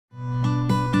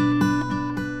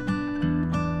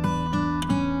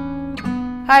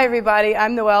Hi everybody,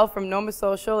 I'm Noelle from NoMa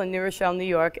Social in New Rochelle, New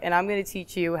York, and I'm going to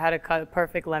teach you how to cut a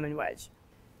perfect lemon wedge.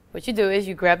 What you do is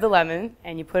you grab the lemon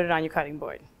and you put it on your cutting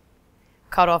board.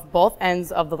 Cut off both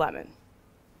ends of the lemon.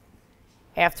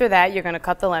 After that, you're going to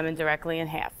cut the lemon directly in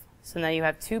half. So now you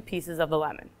have 2 pieces of the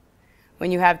lemon.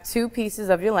 When you have 2 pieces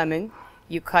of your lemon,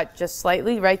 you cut just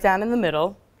slightly right down in the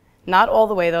middle, not all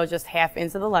the way though, just half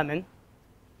into the lemon.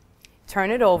 Turn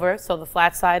it over so the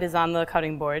flat side is on the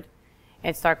cutting board,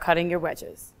 and start cutting your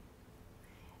wedges.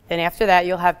 Then after that,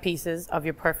 you'll have pieces of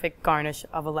your perfect garnish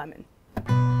of a lemon.